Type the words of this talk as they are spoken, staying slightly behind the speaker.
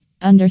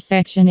Under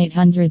Section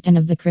 810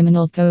 of the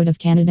Criminal Code of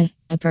Canada,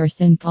 a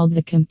person called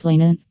the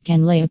complainant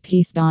can lay a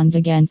peace bond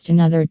against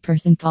another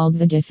person called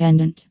the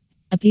defendant.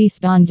 A peace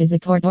bond is a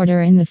court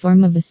order in the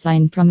form of a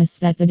signed promise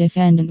that the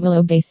defendant will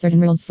obey certain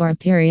rules for a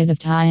period of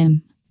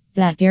time.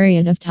 That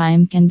period of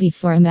time can be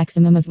for a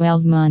maximum of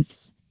 12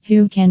 months.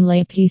 Who can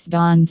lay a peace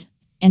bond?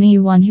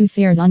 Anyone who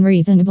fears on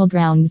reasonable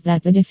grounds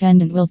that the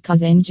defendant will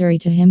cause injury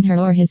to him, her,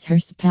 or his/her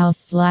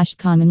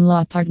spouse/common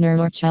law partner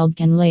or child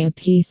can lay a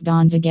peace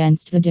bond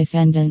against the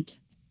defendant.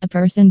 A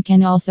person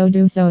can also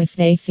do so if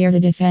they fear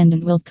the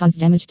defendant will cause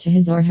damage to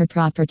his or her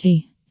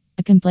property.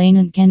 A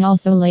complainant can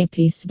also lay a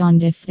peace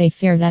bond if they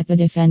fear that the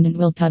defendant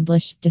will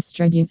publish,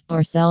 distribute,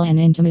 or sell an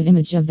intimate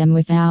image of them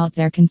without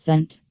their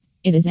consent.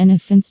 It is an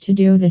offense to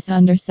do this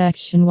under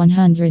Section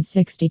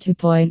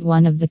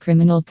 162.1 of the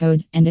Criminal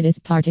Code, and it is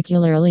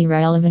particularly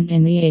relevant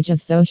in the age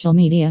of social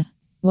media.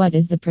 What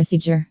is the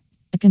procedure?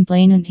 A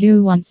complainant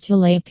who wants to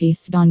lay a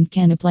peace bond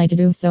can apply to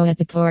do so at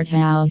the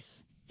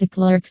courthouse. The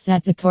clerks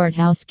at the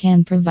courthouse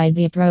can provide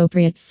the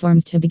appropriate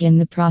forms to begin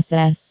the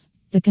process.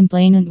 The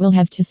complainant will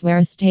have to swear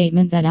a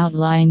statement that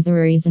outlines the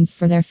reasons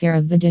for their fear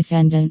of the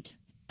defendant.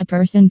 A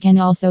person can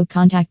also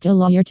contact a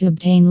lawyer to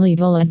obtain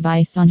legal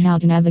advice on how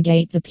to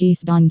navigate the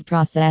peace bond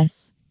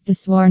process. The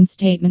sworn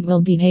statement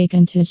will be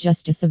taken to a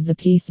justice of the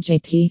peace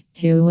 (JP),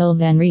 who will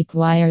then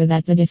require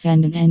that the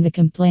defendant and the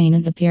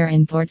complainant appear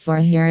in court for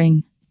a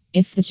hearing.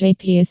 If the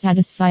JP is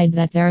satisfied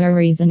that there are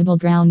reasonable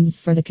grounds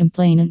for the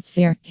complainant's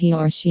fear, he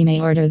or she may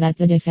order that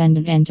the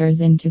defendant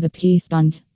enters into the peace bond.